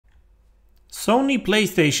Sony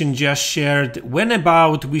PlayStation just shared when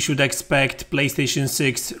about we should expect PlayStation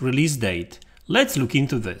 6 release date. Let's look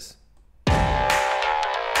into this.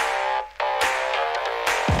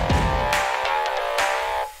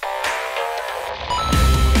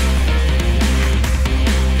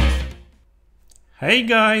 Hey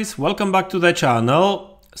guys, welcome back to the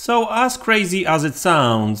channel. So as crazy as it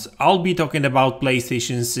sounds, I'll be talking about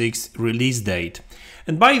PlayStation 6 release date.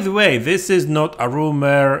 And by the way, this is not a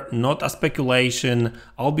rumor, not a speculation.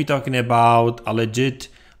 I'll be talking about a legit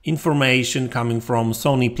information coming from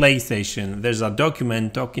Sony PlayStation. There's a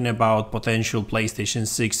document talking about potential PlayStation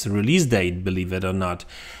 6 release date, believe it or not.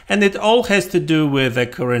 And it all has to do with the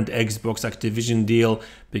current Xbox Activision deal,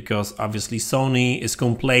 because obviously Sony is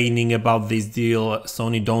complaining about this deal.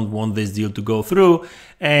 Sony don't want this deal to go through.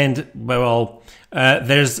 And well,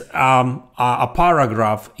 there's a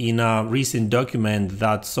paragraph in a recent document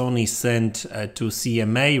that Sony sent to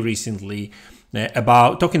CMA recently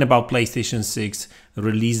about talking about PlayStation 6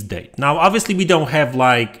 release date. Now, obviously, we don't have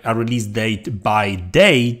like a release date by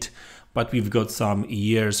date, but we've got some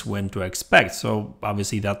years when to expect. So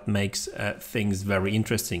obviously that makes things very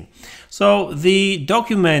interesting. So the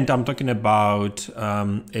document I'm talking about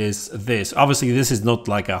is this. Obviously, this is not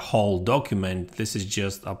like a whole document. This is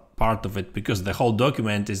just a part of it, because the whole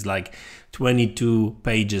document is like 22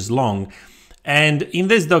 pages long. And in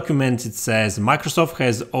this document it says Microsoft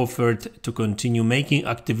has offered to continue making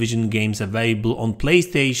Activision games available on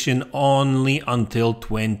PlayStation only until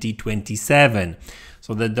 2027.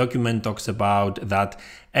 So the document talks about that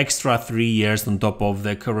extra 3 years on top of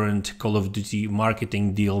the current Call of Duty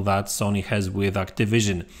marketing deal that Sony has with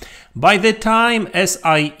Activision. By the time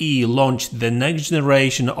SIE launched the next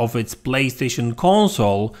generation of its PlayStation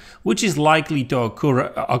console, which is likely to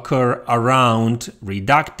occur around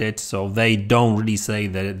redacted, so they don't really say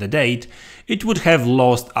the date, it would have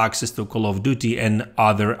lost access to Call of Duty and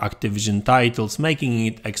other Activision titles, making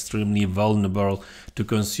it extremely vulnerable to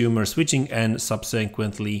consumer switching and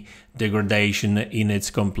subsequently degradation in its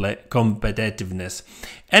competitiveness.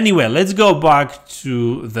 Anyway, let's go back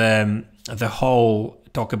to the whole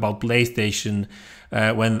talk about PlayStation,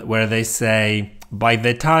 where they say by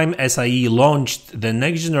the time SIE launched the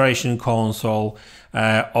next generation console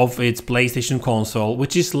of its PlayStation console,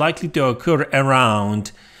 which is likely to occur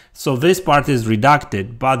around. So this part is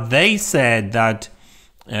redacted, but they said that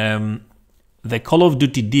the Call of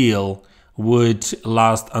Duty deal would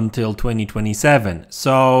last until 2027.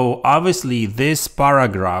 So obviously this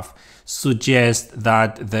paragraph suggests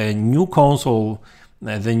that the new console,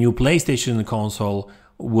 the new PlayStation console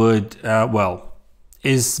would,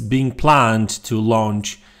 is being planned to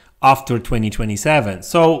launch after 2027.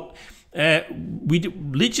 So we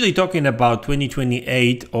literally talking about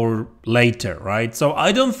 2028 or later, right? So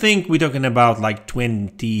I don't think we're talking about like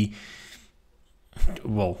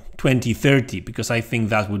 2030, because I think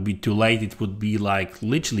that would be too late. It would be like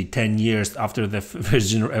literally 10 years after the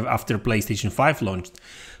version, after PlayStation 5 launched.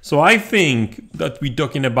 So I think that we're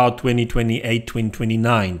talking about 2028,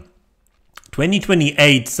 2029.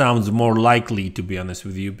 2028 sounds more likely, to be honest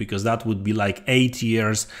with you, because that would be like 8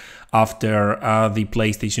 years after the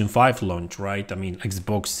PlayStation 5 launch, right? I mean,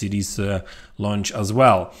 Xbox Series launch as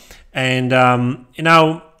well. And you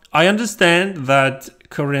know, I understand that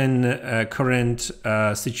current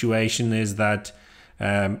situation is that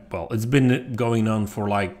well, it's been going on for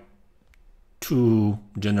like 2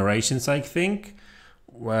 generations, I think.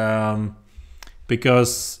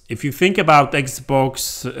 Because if you think about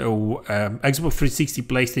Xbox 360,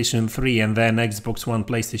 PlayStation 3, and then Xbox One,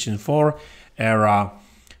 PlayStation 4 era,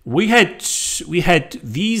 we had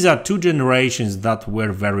these are 2 generations that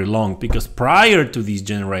were very long, because prior to these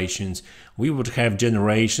generations we would have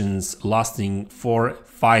generations lasting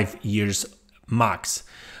 4-5 years max.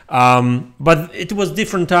 But it was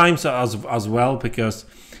different times as well, because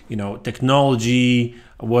you know, technology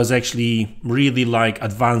was actually really like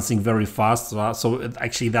advancing very fast. So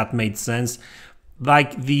actually that made sense.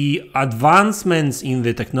 Like the advancements in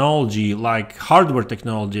the technology, like hardware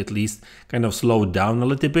technology at least, kind of slowed down a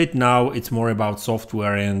little bit. Now it's more about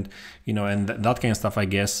software and, you know, and that kind of stuff, I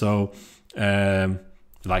guess. So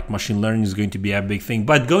like machine learning is going to be a big thing.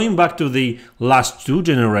 But going back to the last 2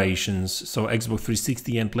 generations, so Xbox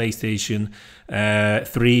 360 and PlayStation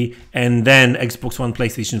 3, and then Xbox One,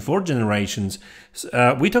 PlayStation 4 generations,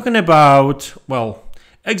 we're talking about, well,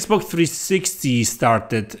 Xbox 360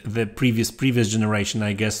 started the previous generation,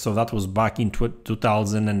 I guess, so that was back in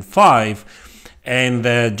 2005, and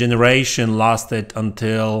the generation lasted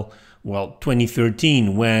until, well,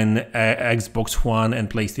 2013, when Xbox One and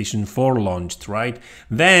PlayStation 4 launched, right?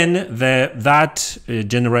 Then that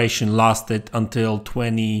generation lasted until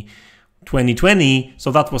 2020,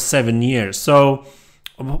 so that was 7 years. So,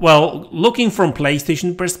 well, looking from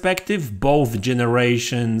PlayStation perspective, both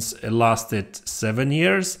generations lasted 7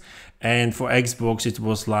 years, and for Xbox it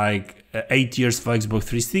was like 8 years for Xbox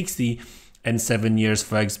 360 and 7 years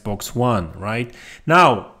for Xbox One, right?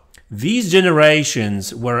 Now, these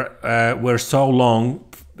generations were so long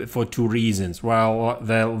for two reasons. Well,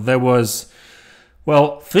 there was,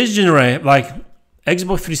 well, first generation, like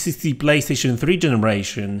Xbox 360, PlayStation 3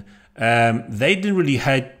 generation, they didn't really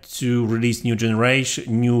had to release new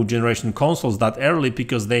generation consoles that early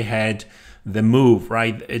because they had the move,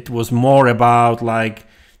 right? It was more about like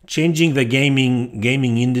changing the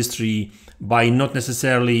gaming industry by not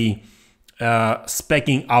necessarily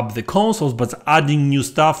speccing up the consoles, but adding new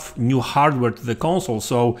stuff, new hardware to the console.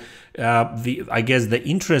 So I guess the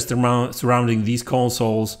interest surrounding these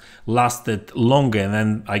consoles lasted longer, and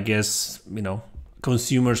then I guess, you know,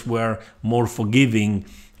 consumers were more forgiving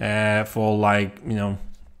for, like, you know,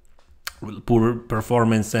 poor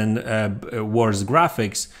performance and worse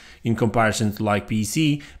graphics in comparison to like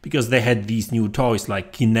PC, because they had these new toys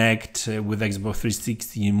like Kinect with Xbox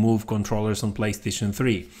 360, Move controllers on PlayStation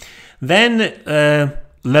 3. Then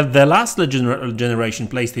the last generation,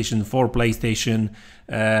 PlayStation 4, PlayStation,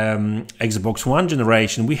 Xbox One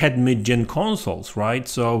generation, we had mid-gen consoles, right?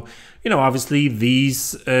 So, you know, obviously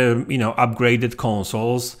these, you know, upgraded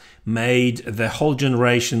consoles made the whole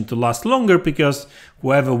generation to last longer, because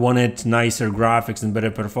whoever wanted nicer graphics and better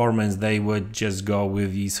performance, they would just go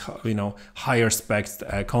with these, you know, higher specs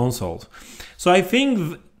consoles. So I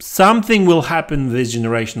think something will happen this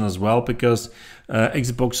generation as well, because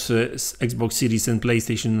Xbox Series and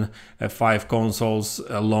PlayStation 5 consoles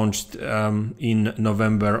launched in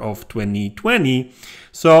November of 2020.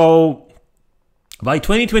 So by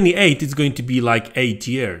 2028, it's going to be like 8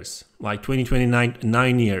 years, like 2029,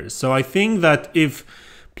 9 years. So I think that if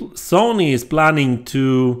Sony is planning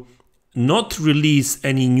to not release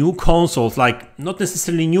any new consoles, like not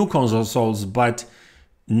necessarily new consoles, but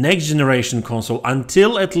next generation console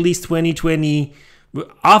until at least 2020,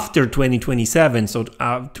 after 2027, so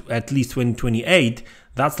at least 2028,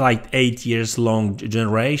 that's like 8 years long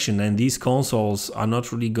generation, and these consoles are not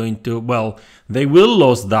really going to, well, they will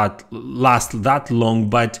last that long,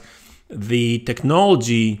 but the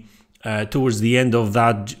technology towards the end of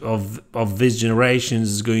that of this generation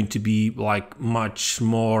is going to be like much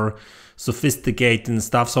more sophisticated and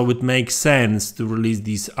stuff, so it makes sense to release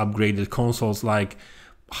these upgraded consoles like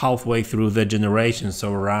halfway through the generation,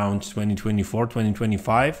 so around 2024,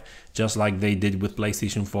 2025, just like they did with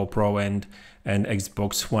PlayStation 4 Pro and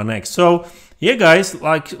Xbox One X. So yeah, guys,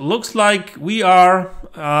 like, looks like we are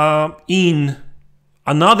in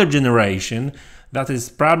another generation that is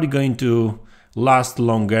probably going to last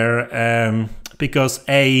longer, because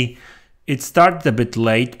it started a bit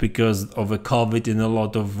late because of a COVID, and a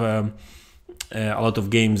lot of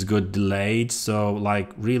games got delayed. So like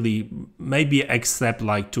really maybe except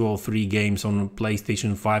like 2 or 3 games on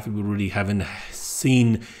PlayStation 5, we really haven't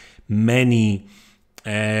seen many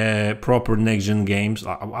proper next-gen games.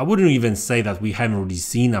 I wouldn't even say that we haven't really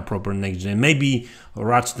seen a proper next-gen. Maybe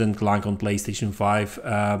Ratchet & Clank on PlayStation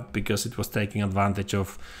 5 because it was taking advantage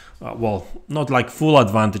of, well, not like full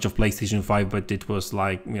advantage of PlayStation 5, but it was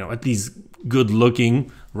like, you know, at least good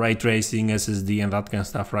looking, ray tracing, SSD and that kind of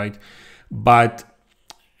stuff, right? But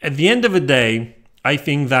at the end of the day, I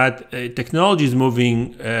think that technology is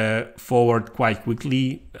moving forward quite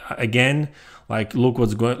quickly again. Like, look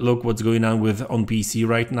what's going on on PC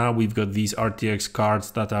right now. We've got these RTX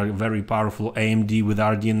cards that are very powerful. AMD with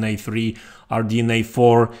RDNA 3, RDNA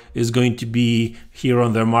 4 is going to be here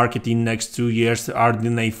on their market in next 2 years.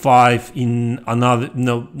 RDNA 5 in another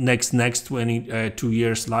next 2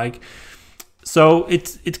 years. Like, so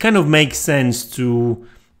it kind of makes sense to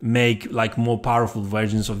make like more powerful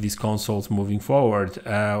versions of these consoles moving forward,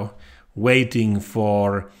 waiting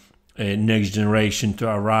for next generation to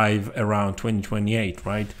arrive around 2028,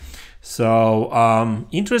 right? So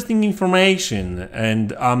interesting information,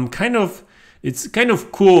 and it's kind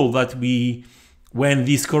of cool that when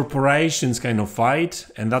these corporations kind of fight,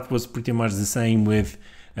 and that was pretty much the same with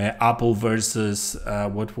Apple versus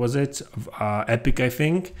what was it, Epic, I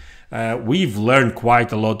think. We've learned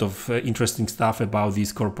quite a lot of interesting stuff about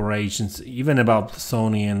these corporations, even about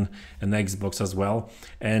Sony and Xbox as well.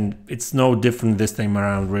 And it's no different this time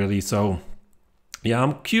around, really. So yeah,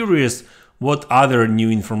 I'm curious what other new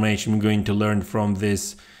information we're going to learn from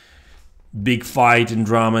this big fight and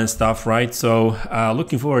drama and stuff, right? So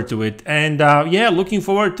looking forward to it. And yeah, looking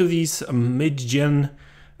forward to these mid-gen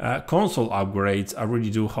console upgrades. I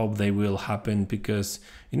really do hope they will happen, because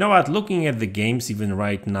you know what, looking at the games even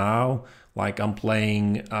right now, Like I'm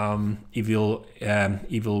playing Evil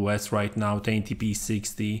West right now, 1080p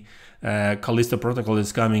 60. Callisto Protocol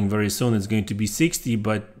is coming very soon. It's going to be 60,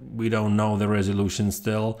 but we don't know the resolution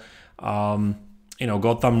still. You know,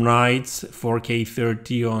 Gotham Knights 4K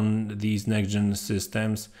 30 on these next-gen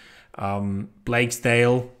systems. Plague's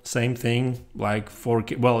Tale, same thing, like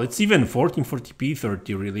 4K. Well, it's even 1440p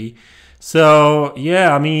 30 really. So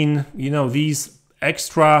yeah, I mean, you know, this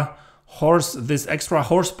extra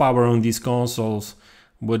horsepower on these consoles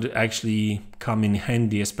would actually come in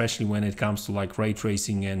handy, especially when it comes to like ray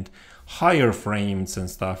tracing and higher frames and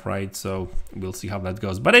stuff, right? So we'll see how that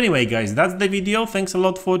goes. But anyway, guys, that's the video. Thanks a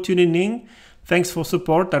lot for tuning in. Thanks for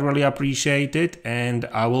support. I really appreciate it. And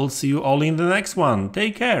I will see you all in the next one.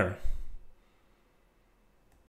 Take care.